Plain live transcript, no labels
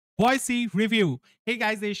Voisi review. Hey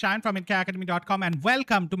guys, this is Shan from IncaAcademy.com and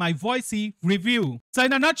welcome to my Voisi review. So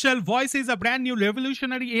in a nutshell, Voisi is a brand new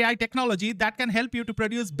revolutionary AI technology that can help you to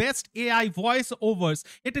produce best AI voiceovers.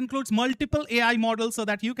 It includes multiple AI models so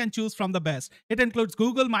that you can choose from the best. It includes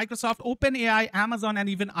Google, Microsoft, OpenAI, Amazon, and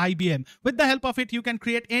even IBM. With the help of it, you can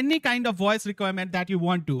create any kind of voice requirement that you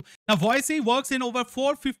want to. Now, Voisi works in over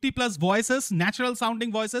 450 plus voices, natural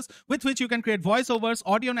sounding voices, with which you can create voiceovers,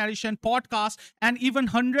 audio narration, podcast, and even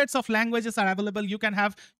hundreds of languages are available. You can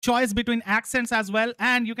have choice between accents as well,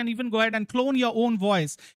 and you can even go ahead and clone your own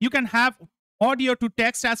voice. You can have audio to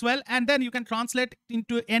text as well, and then you can translate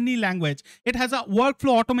into any language. It has a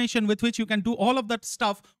workflow automation with which you can do all of that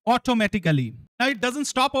stuff automatically. Now, it doesn't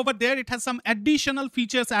stop over there. It has some additional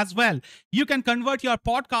features as well. You can convert your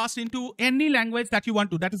podcast into any language that you want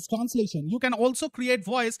to. That is translation. You can also create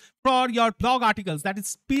voice for your blog articles. That is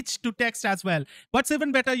speech to text as well. What's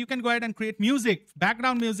even better, you can go ahead and create music,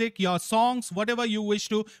 background music, your songs, whatever you wish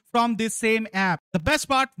to from this same app. The best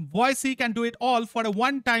part, Voisi can do it all for a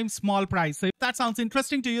one-time small price. So if that sounds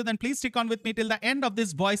interesting to you, then please stick on with me till the end of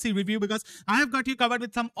this Voisi review, because I have got you covered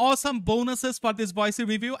with some awesome bonuses for this Voisi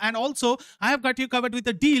review. And also, I have got you covered with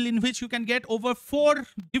a deal in which you can get over 4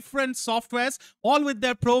 different softwares, all with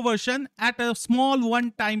their pro version at a small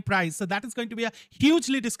one-time price. So that is going to be a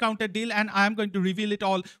hugely discounted deal, and I am going to reveal it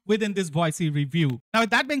all within this Voisi review. Now,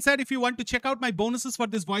 with that being said, if you want to check out my bonuses for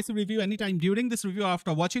this Voisi review anytime during this review or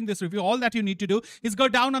after watching this review, all that you need to do is go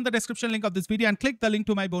down on the description link of this video and click the link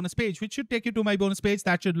to my bonus page, which should take you to my bonus page.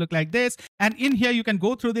 That should look like this. And in here, you can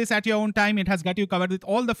go through this at your own time. It has got you covered with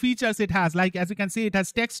all the features it has. Like, as you can see, it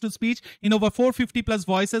has text to speech in over 450 plus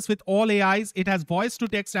voices with all AIs. It has voice to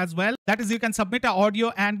text as well. That is, you can submit an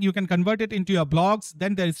audio and you can convert it into your blogs.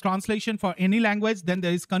 Then there is translation for any language. Then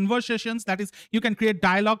there is conversations. That is, you can create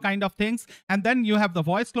dialogue kind of things. And then you have the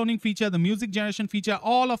voice cloning feature, the music generation feature,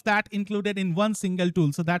 all of that included in one single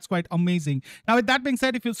tool. So that's quite amazing. Now, with that being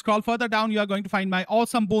said, if you scroll further down, you are going to find my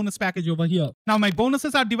awesome bonus package over here. Now, my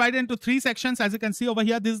bonuses are divided into 3 sections. As you can see over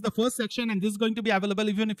here, this is the first section, and this is going to be available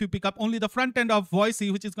even if you pick up only the front end of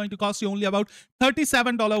Voisi, which is going to cost you only about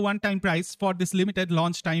 $37 one-time price for this limited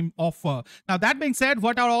launch time offer. Now, that being said,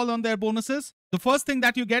 what are all on their bonuses? The first thing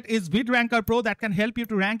that you get is VidRanker Pro that can help you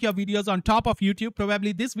to rank your videos on top of YouTube.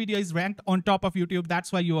 Probably this video is ranked on top of YouTube.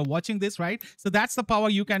 That's why you are watching this, right? So that's the power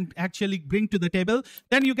you can actually bring to the table.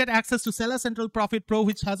 Then you get access to Seller Central Profit Pro,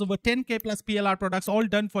 which has over 10K plus PLR products all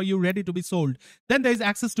done for you, ready to be sold. Then there is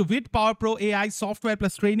access to Vid Power Pro AI software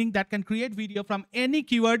plus training that can create video from any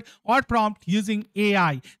keyword or prompt using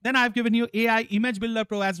AI. Then I've given you AI Image Builder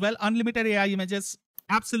Pro as well, unlimited AI images,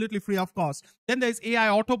 absolutely free of cost. Then there's AI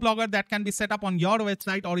Auto Blogger that can be set up on your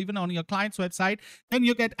website or even on your client's website. Then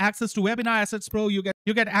you get access to Webinar Assets Pro. You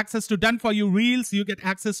get access to Done For You Reels. You get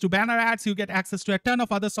access to banner ads. You get access to a ton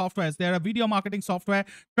of other softwares. There are video marketing software,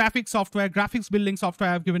 traffic software, graphics building software.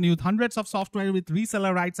 I've given you hundreds of software with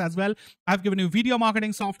reseller rights as well. I've given you video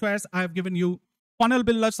marketing softwares. I've given you funnel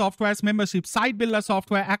builder softwares, membership site builder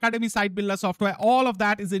software, academy site builder software. All of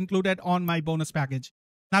that is included on my bonus package.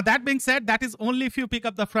 Now, that being said, that is only if you pick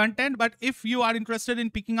up the front end. But if you are interested in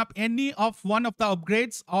picking up any of one of the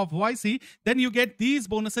upgrades of Voisi, then you get these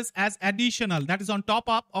bonuses as additional. That is on top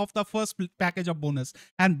of the first package of bonus.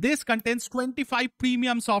 And this contains 25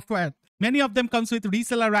 premium software. Many of them comes with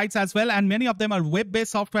reseller rights as well, and many of them are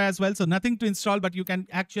web-based software as well, so nothing to install, but you can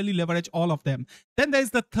actually leverage all of them. Then there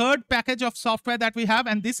is the third package of software that we have,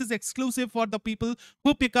 and this is exclusive for the people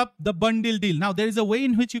who pick up the bundle deal. Now, there is a way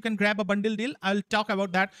in which you can grab a bundle deal. I'll talk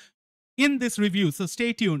about that in this review, so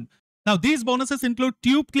stay tuned. Now, these bonuses include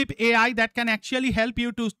Tube Clip AI that can actually help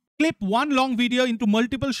you to clip one long video into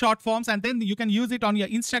multiple short forms, and then you can use it on your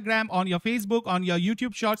Instagram, on your Facebook, on your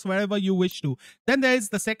YouTube shorts, wherever you wish to. Then there is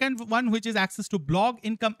the second one, which is access to Blog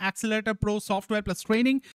Income Accelerator Pro software plus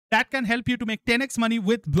training that can help you to make 10x money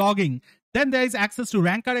with blogging. Then there is access to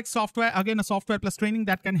RankerX software, again a software plus training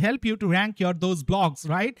that can help you to rank those blogs,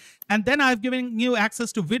 right? And then I've given you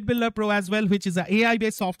access to Vid Builder Pro as well, which is an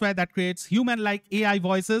AI-based software that creates human-like AI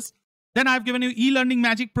voices. Then I've given you e-learning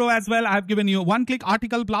Magic Pro as well. I've given you one-click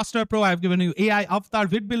article blaster Pro. I've given you AI Avatar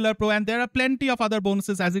Vid Builder Pro, and there are plenty of other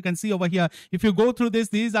bonuses as you can see over here. If you go through this,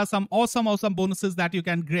 these are some awesome bonuses that you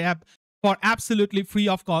can grab for absolutely free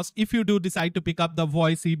of cost if you do decide to pick up the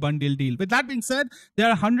Voisi bundle deal. With that being said, there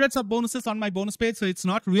are hundreds of bonuses on my bonus page, so it's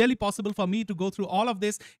not really possible for me to go through all of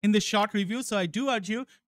this in this short review. So I do urge you,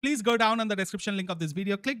 please go down on the description link of this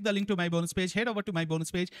video, click the link to my bonus page, head over to my bonus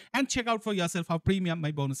page and check out for yourself how premium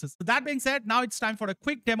my bonuses. So that being said, now it's time for a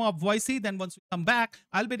quick demo of Voisi. Then once we come back,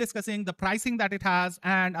 I'll be discussing the pricing that it has,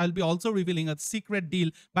 and I'll be also revealing a secret deal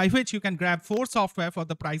by which you can grab 4 software for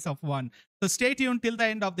the price of 1. So stay tuned till the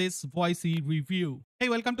end of this Voisi review. Hey,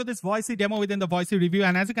 welcome to this Voisi demo within the Voisi review.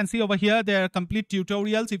 And as you can see over here, there are complete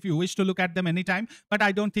tutorials if you wish to look at them anytime. But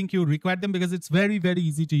I don't think you require them because it's very, very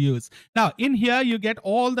easy to use. Now, in here, you get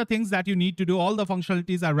all the things that you need to do. All the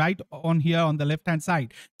functionalities are right on here on the left-hand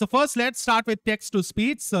side. So first, let's start with text to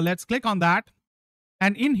speech. So let's click on that.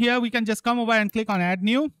 And in here, we can just come over and click on Add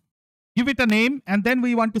New. Give it a name. And then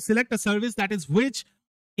we want to select a service, that is which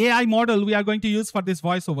AI model we are going to use for this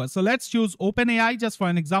voiceover. So let's choose OpenAI just for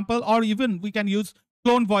an example, or even we can use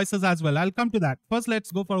clone voices as well. I'll come to that. First,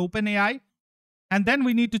 let's go for OpenAI. And then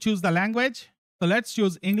we need to choose the language. So let's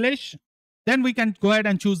choose English. Then we can go ahead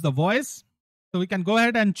and choose the voice. So we can go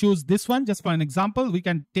ahead and choose this one just for an example. We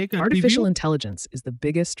can take a Artificial preview. intelligence is the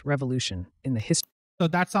biggest revolution in the history. So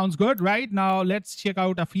that sounds good, right? Now let's check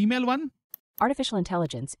out a female one. Artificial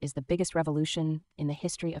intelligence is the biggest revolution in the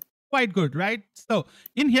history of... Quite good, right? So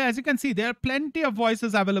in here, as you can see, there are plenty of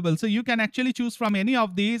voices available. So you can actually choose from any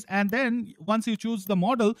of these. And then once you choose the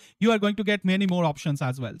model, you are going to get many more options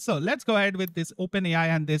as well. So let's go ahead with this OpenAI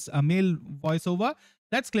and this male voiceover.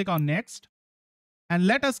 Let's click on next. And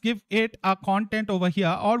let us give it a content over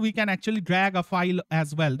here, or we can actually drag a file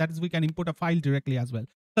as well. That is, we can input a file directly as well.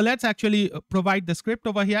 So let's actually provide the script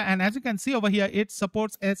over here. And as you can see over here, it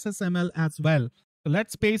supports XML as well. So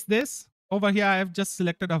let's paste this. Over here, I have just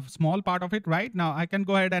selected a small part of it right now. I can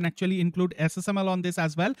go ahead and actually include XML on this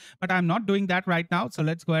as well, but I'm not doing that right now. So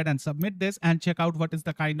let's go ahead and submit this and check out what is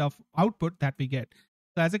the kind of output that we get.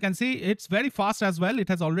 So as you can see, it's very fast as well. It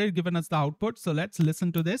has already given us the output. So let's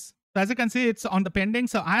listen to this. So as you can see, it's on the pending.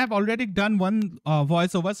 So I have already done one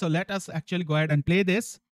voiceover. So let us actually go ahead and play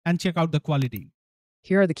this and check out the quality.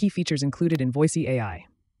 Here are the key features included in Voisi AI.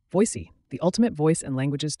 Voisi, the ultimate voice and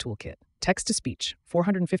languages toolkit. Text to speech,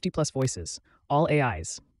 450 plus voices, all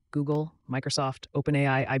AIs, Google, Microsoft,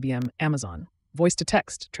 OpenAI, IBM, Amazon. Voice to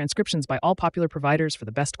text, transcriptions by all popular providers for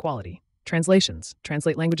the best quality. Translations,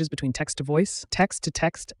 translate languages between text to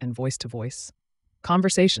text, and voice to voice.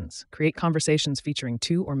 Conversations, create conversations featuring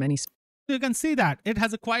two or many. So you can see that it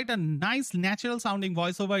has quite a nice natural sounding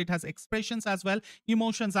voiceover. It has expressions as well,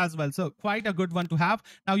 emotions as well. So quite a good one to have.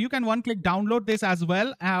 Now you can one click download this as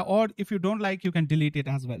well, or if you don't like, you can delete it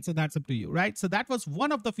as well. So that's up to you, right? So that was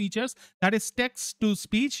one of the features, that is text to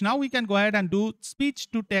speech. Now we can go ahead and do speech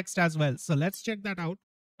to text as well. So let's check that out.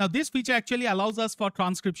 Now this feature actually allows us for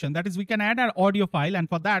transcription. That is, we can add an audio file, and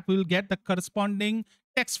for that we will get the corresponding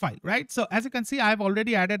text file, right? So as you can see, I have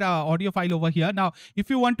already added an audio file over here. Now, if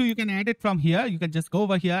you want to, you can add it from here. You can just go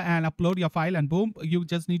over here and upload your file, and boom, you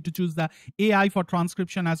just need to choose the AI for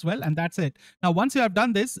transcription as well. And that's it. Now, once you have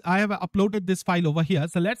done this, I have uploaded this file over here.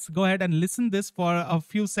 So let's go ahead and listen this for a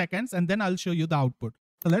few seconds, and then I'll show you the output.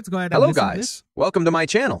 So let's go ahead and listen Hello to this. guys, welcome to my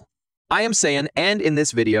channel. I am Sayan, and in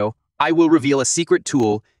this video, I will reveal a secret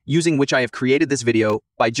tool using which I have created this video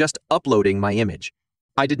by just uploading my image.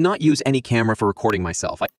 I did not use any camera for recording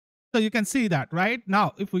myself. So you can see that, right?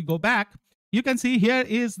 Now, if we go back, you can see here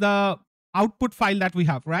is the output file that we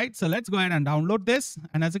have, right? So let's go ahead and download this.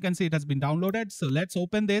 And as you can see, it has been downloaded. So let's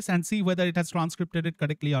open this and see whether it has transcribed it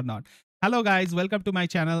correctly or not. Hello guys, welcome to my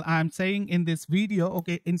channel. I'm saying in this video,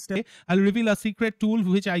 okay, instead I'll reveal a secret tool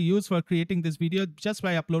which I use for creating this video just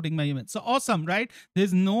by uploading my image. So awesome, right?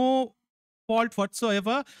 There's no fault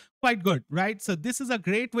whatsoever. Quite good, right? So this is a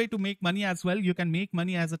great way to make money as well. You can make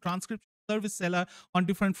money as a transcription service seller on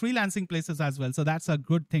different freelancing places as well. So that's a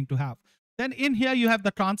good thing to have. Then in here you have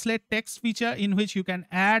the translate text feature, in which you can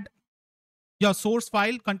add your source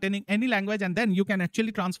file containing any language, and then you can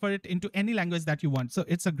actually transfer it into any language that you want. So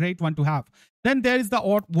it's a great one to have. Then there is the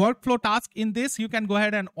workflow task. In this, you can go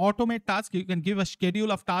ahead and automate tasks. You can give a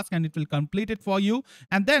schedule of tasks and it will complete it for you.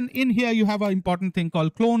 And then in here, you have an important thing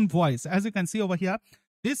called clone voice. As you can see over here,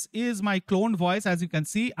 this is my clone voice. As you can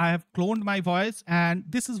see, I have cloned my voice, and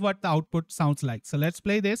this is what the output sounds like. So let's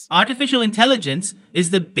play this. Artificial intelligence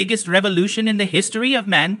is the biggest revolution in the history of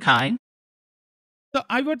mankind. So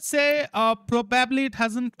I would say probably it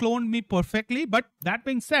hasn't cloned me perfectly, but that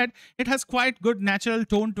being said, it has quite good natural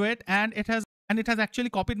tone to it, and it has actually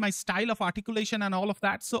copied my style of articulation and all of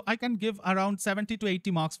that. So I can give around 70 to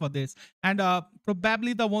 80 marks for this. And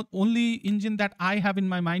probably the only engine that I have in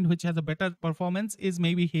my mind which has a better performance is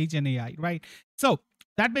maybe Hagen AI, right? So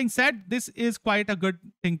that being said, this is quite a good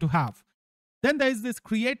thing to have. Then there is this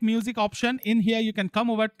create music option. In here, you can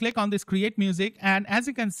come over, click on this create music. And as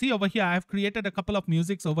you can see over here, I have created a couple of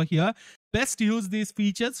musics over here. Best use these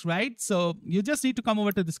features, right? So you just need to come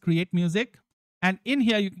over to this create music. And in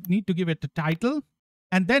here, you need to give it a title.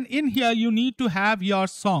 And then in here, you need to have your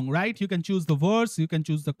song, right? You can choose the verse, you can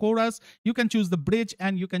choose the chorus, you can choose the bridge,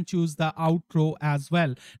 and you can choose the outro as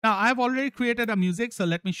well. Now, I've already created a music, so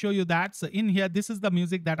let me show you that. So in here, this is the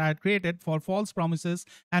music that I had created for false promises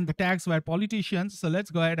and the tags were politicians. So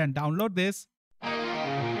let's go ahead and download this.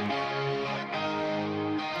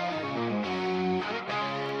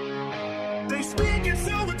 They speak in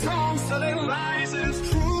silver tongues, telling lies as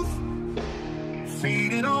truth,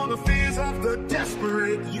 feeding on the fears of the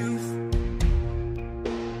desperate youth.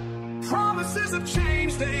 Promises of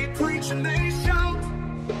change, they preach and they shout,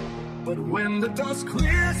 but when the dust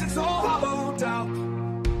clears, it's all hollowed out.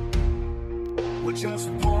 We're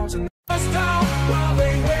just pawns and us down while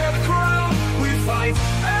they wear the crown. We fight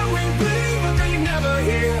and we bleed, but they never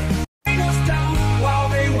hear. Bring us down while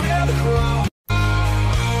they wear the crown.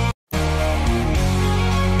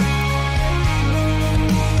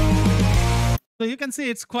 So you can see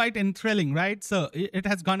it's quite thrilling, right? So it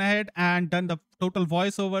has gone ahead and done the total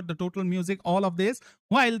voiceover, the total music, all of this.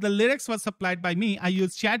 While the lyrics was supplied by me, I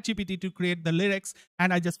used ChatGPT to create the lyrics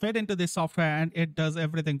and I just fed into this software and it does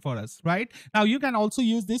everything for us, right? Now you can also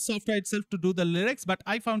use this software itself to do the lyrics, but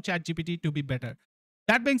I found ChatGPT to be better.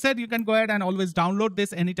 That being said, you can go ahead and always download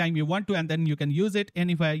this anytime you want to, and then you can use it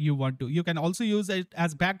anywhere you want to. You can also use it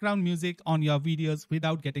as background music on your videos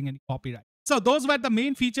without getting any copyright. So those were the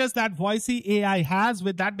main features that Voisi AI has.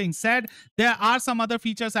 With that being said, there are some other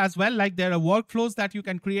features as well, like there are workflows that you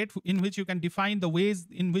can create in which you can define the ways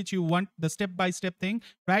in which you want the step-by-step thing,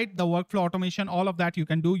 right? The workflow automation, all of that you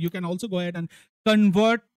can do. You can also go ahead and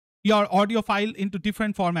convert your audio file into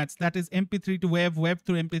different formats, that is MP3 to WAV, WAV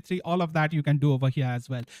to MP3, all of that you can do over here as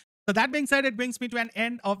well. So that being said, it brings me to an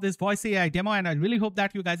end of this Voisi AI demo, and I really hope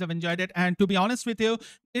that you guys have enjoyed it. And to be honest with you,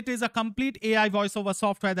 it is a complete AI voiceover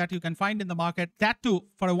software that you can find in the market. That too,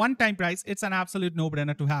 for a one-time price, it's an absolute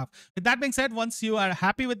no-brainer to have. With that being said, once you are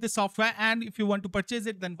happy with this software and if you want to purchase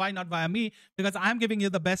it, then why not via me? Because I'm giving you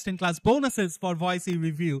the best-in-class bonuses for Voisi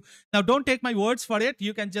review. Now, don't take my words for it.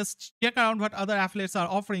 You can just check around what other affiliates are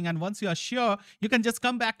offering, and once you are sure, you can just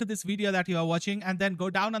come back to this video that you are watching and then go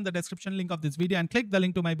down on the description link of this video and click the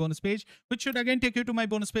link to my bonus page, which should again take you to my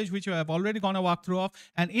bonus page, which you have already gone a walkthrough of.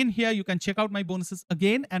 And in here, you can check out my bonuses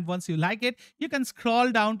again. And once you like it, you can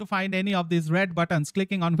scroll down to find any of these red buttons,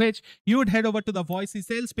 clicking on which you would head over to the Voisi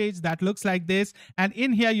sales page that looks like this. And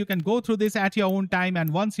in here, you can go through this at your own time.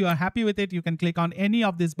 And once you are happy with it, you can click on any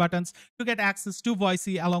of these buttons to get access to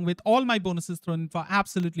Voisi along with all my bonuses thrown in for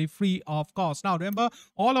absolutely free of cost. Now, remember,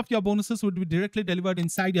 all of your bonuses would be directly delivered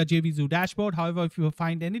inside your JVZoo dashboard. However, if you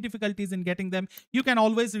find any difficulties in getting them, you can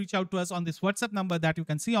always reach out to us on this WhatsApp number that you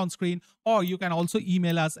can see on screen, or you can also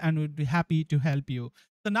email us and we'd be happy to help you.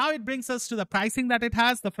 So now it brings us to the pricing that it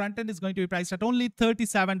has. The front end is going to be priced at only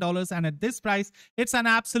 $37, and at this price, it's an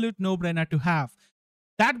absolute no-brainer to have.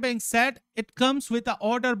 That being said, it comes with an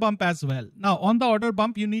order bump as well. Now, on the order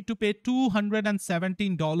bump, you need to pay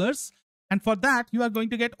 $217. And for that, you are going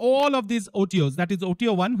to get all of these OTOs. That is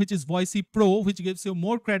OTO 1, which is Voisi Pro, which gives you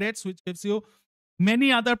more credits, which gives you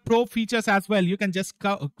many other pro features as well. You can just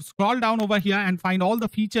scroll down over here and find all the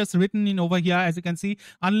features written in over here. As you can see,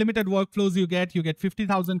 unlimited workflows you get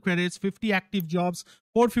 50,000 credits, 50 active jobs,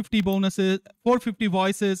 450 bonuses, 450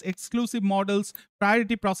 voices, exclusive models,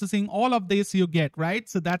 priority processing, all of this you get, right?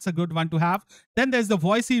 So that's a good one to have. Then there's the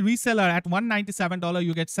Voisi reseller at $197.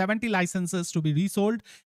 You get 70 licenses to be resold.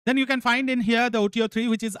 Then you can find in here the OTO 3,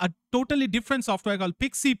 which is a totally different software called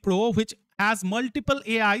Pixie Pro, which has multiple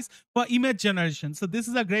AIs for image generation. So this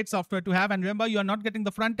is a great software to have. And remember, you are not getting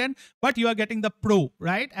the front end, but you are getting the Pro,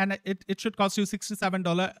 right? And it should cost you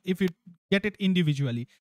 $67 if you get it individually.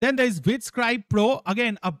 Then there is VidScribe Pro,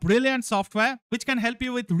 again, a brilliant software which can help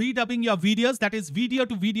you with redubbing your videos, that is video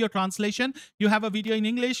to video translation. You have a video in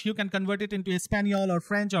English, you can convert it into Espanol or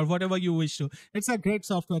French or whatever you wish to. It's a great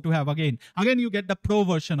software to have again. Again, you get the Pro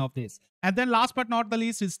version of this. And then last but not the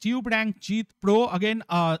least is TubeRank Jeet Pro, again,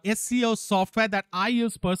 SEO software that I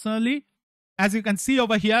use personally. As you can see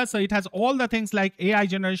over here, so it has all the things like AI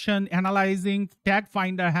generation, analyzing, tag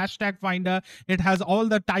finder, hashtag finder. It has all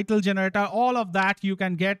the title generator, all of that you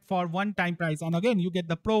can get for one-time price. And again, you get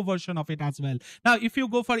the Pro version of it as well. Now, if you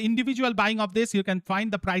go for individual buying of this, you can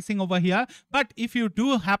find the pricing over here. But if you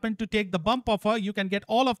do happen to take the bump offer, you can get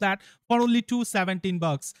all of that for only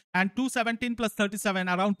 $217. And $217 plus 37,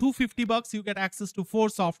 around $250, you get access to 4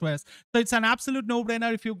 softwares. So it's an absolute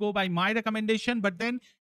no-brainer if you go by my recommendation. But then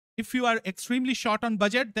if you are extremely short on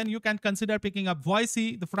budget, then you can consider picking up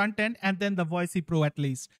Voisi, the front end, and then the Voisi Pro at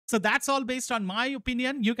least. So that's all based on my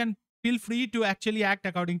opinion. You can feel free to actually act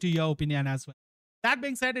according to your opinion as well. That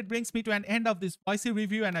being said, it brings me to an end of this Voisi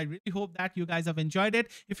review, and I really hope that you guys have enjoyed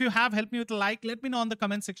it. If you have, help me with a like. Let me know in the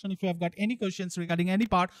comment section if you have got any questions regarding any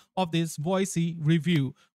part of this Voisi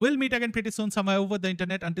review. We'll meet again pretty soon somewhere over the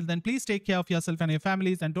internet. Until then, please take care of yourself and your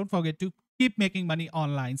families, and don't forget to keep making money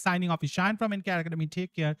online. Signing off is Shine from NK Academy.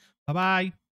 Take care. Bye-bye.